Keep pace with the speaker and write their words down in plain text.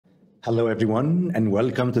Hello everyone and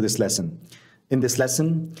welcome to this lesson. In this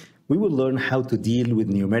lesson, we will learn how to deal with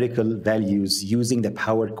numerical values using the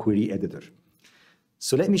Power Query Editor.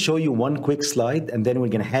 So let me show you one quick slide and then we're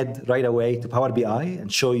going to head right away to Power BI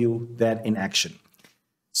and show you that in action.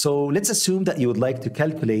 So let's assume that you would like to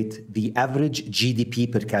calculate the average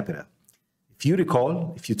GDP per capita. If you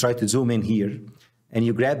recall, if you try to zoom in here and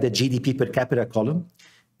you grab the GDP per capita column,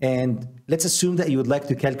 and let's assume that you would like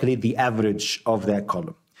to calculate the average of that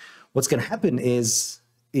column. What's going to happen is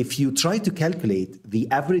if you try to calculate the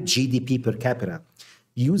average GDP per capita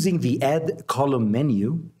using the add column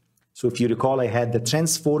menu, so if you recall, I had the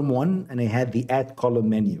transform one and I had the add column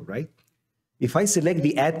menu, right? If I select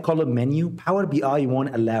the add column menu, Power BI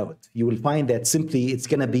won't allow it. You will find that simply it's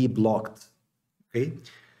going to be blocked, okay?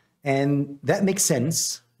 And that makes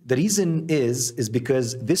sense. The reason is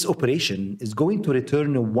because this operation is going to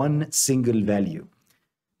return one single value.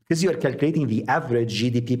 Because you are calculating the average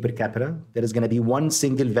GDP per capita, there is going to be one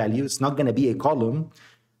single value. It's not going to be a column.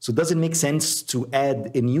 So it doesn't make sense to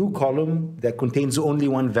add a new column that contains only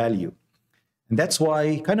one value. And that's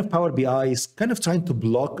why kind of Power BI is kind of trying to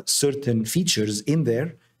block certain features in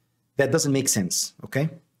there that doesn't make sense, okay?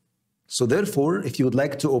 So therefore, if you would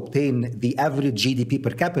like to obtain the average GDP per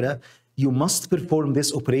capita, you must perform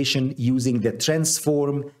this operation using the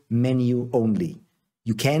transform menu only.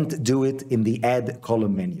 You can't do it in the add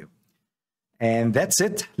column menu. And that's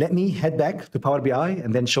it. Let me head back to Power BI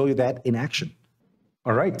and then show you that in action.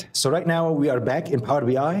 All right, so right now we are back in Power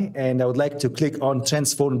BI and I would like to click on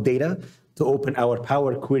transform data to open our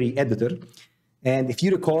Power Query Editor. And if you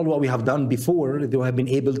recall what we have done before, we have been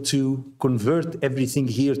able to convert everything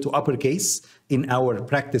here to uppercase in our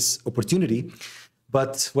practice opportunity.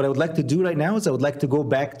 But what I would like to do right now is I would like to go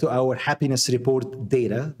back to our happiness report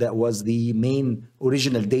data. That was the main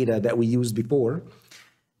original data that we used before.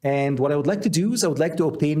 And what I would like to do is I would like to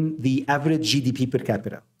obtain the average GDP per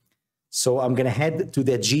capita. So I'm going to head to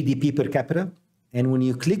the GDP per capita. And when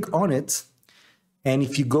you click on it, and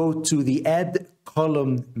if you go to the add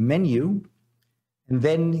column menu, and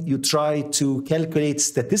then you try to calculate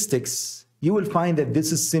statistics, you will find that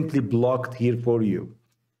this is simply blocked here for you.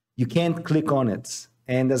 You can't click on it.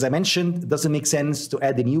 And as I mentioned, it doesn't make sense to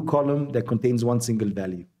add a new column that contains one single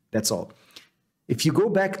value. That's all. If you go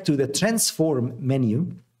back to the transform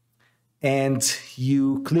menu and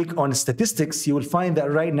you click on statistics, you will find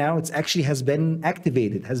that right now it actually has been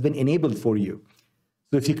activated, has been enabled for you.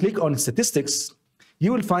 So if you click on statistics,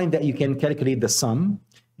 you will find that you can calculate the sum.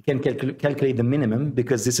 You can calculate the minimum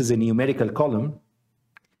because this is a numerical column.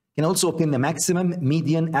 You can also obtain the maximum,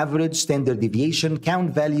 median, average, standard deviation,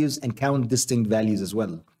 count values, and count distinct values as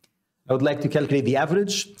well. I would like to calculate the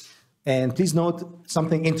average. And please note,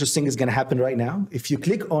 something interesting is going to happen right now. If you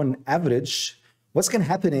click on average, what's going to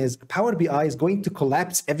happen is Power BI is going to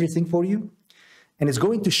collapse everything for you. And it's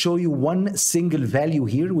going to show you one single value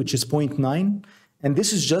here, which is 0.9. And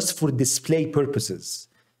this is just for display purposes.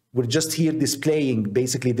 We're just here displaying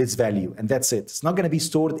basically this value, and that's it. It's not going to be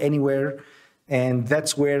stored anywhere. And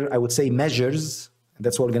that's where I would say measures, and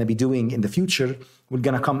that's what we're going to be doing in the future, we're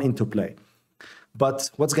going to come into play. But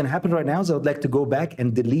what's going to happen right now is I would like to go back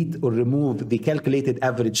and delete or remove the calculated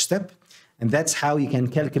average step. And that's how you can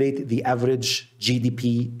calculate the average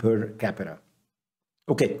GDP per capita.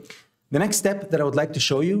 Okay, the next step that I would like to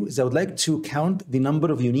show you is I would like to count the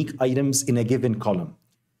number of unique items in a given column.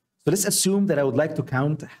 So let's assume that I would like to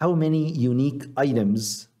count how many unique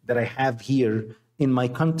items that I have here in my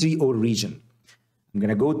country or region. I'm going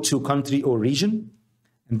to go to country or region,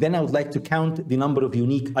 and then I would like to count the number of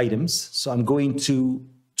unique items. So I'm going to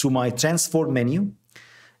my transform menu,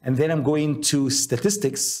 and then I'm going to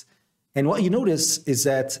statistics. And what you notice is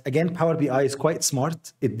that, again, Power BI is quite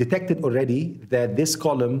smart. It detected already that this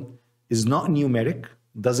column is not numeric,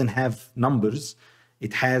 doesn't have numbers.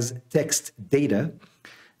 It has text data.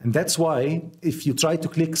 And that's why if you try to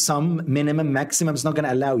click sum, minimum, maximum, it's not going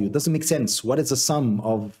to allow you. It doesn't make sense. What is the sum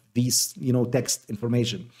of these, text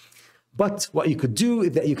information? But what you could do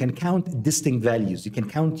is that you can count distinct values. You can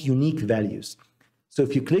count unique values. So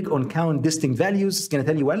if you click on count distinct values, it's going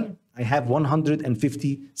to tell you, well, I have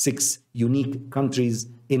 156 unique countries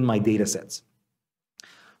in my data sets.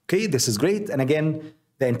 Okay, this is great. And again,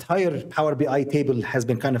 the entire Power BI table has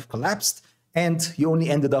been kind of collapsed, and you only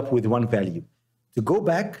ended up with one value. To go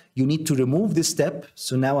back, you need to remove this step.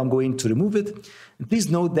 So now I'm going to remove it. And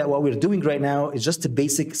please note that what we're doing right now is just a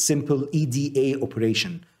basic, simple EDA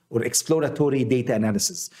operation or exploratory data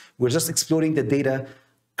analysis. We're just exploring the data,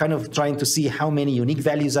 kind of trying to see how many unique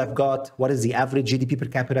values I've got, what is the average GDP per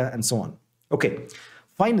capita, and so on. Okay,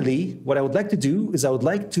 finally, what I would like to do is I would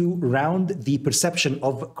like to round the perception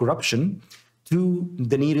of corruption to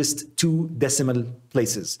the nearest 2 decimal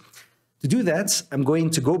places. To do that, I'm going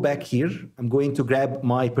to go back here. I'm going to grab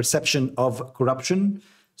my perception of corruption.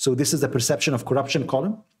 So this is the perception of corruption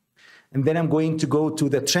column. And then I'm going to go to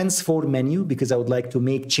the transform menu because I would like to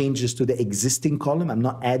make changes to the existing column. I'm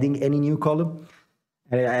not adding any new column.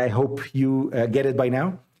 I hope you get it by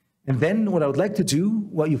now. And then what I would like to do,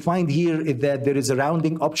 what you find here is that there is a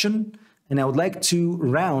rounding option, and I would like to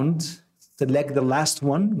round, select the last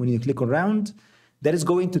one. When you click on round, that is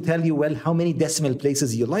going to tell you, well, how many decimal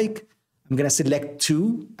places you like. I'm going to select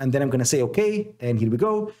 2, and then I'm going to say OK, and here we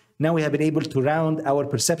go. Now we have been able to round our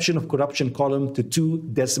perception of corruption column to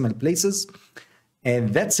 2 decimal places.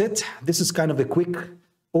 And that's it. This is kind of a quick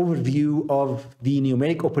overview of the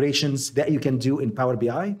numeric operations that you can do in Power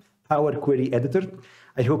BI, Power Query Editor.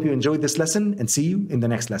 I hope you enjoyed this lesson and see you in the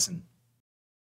next lesson.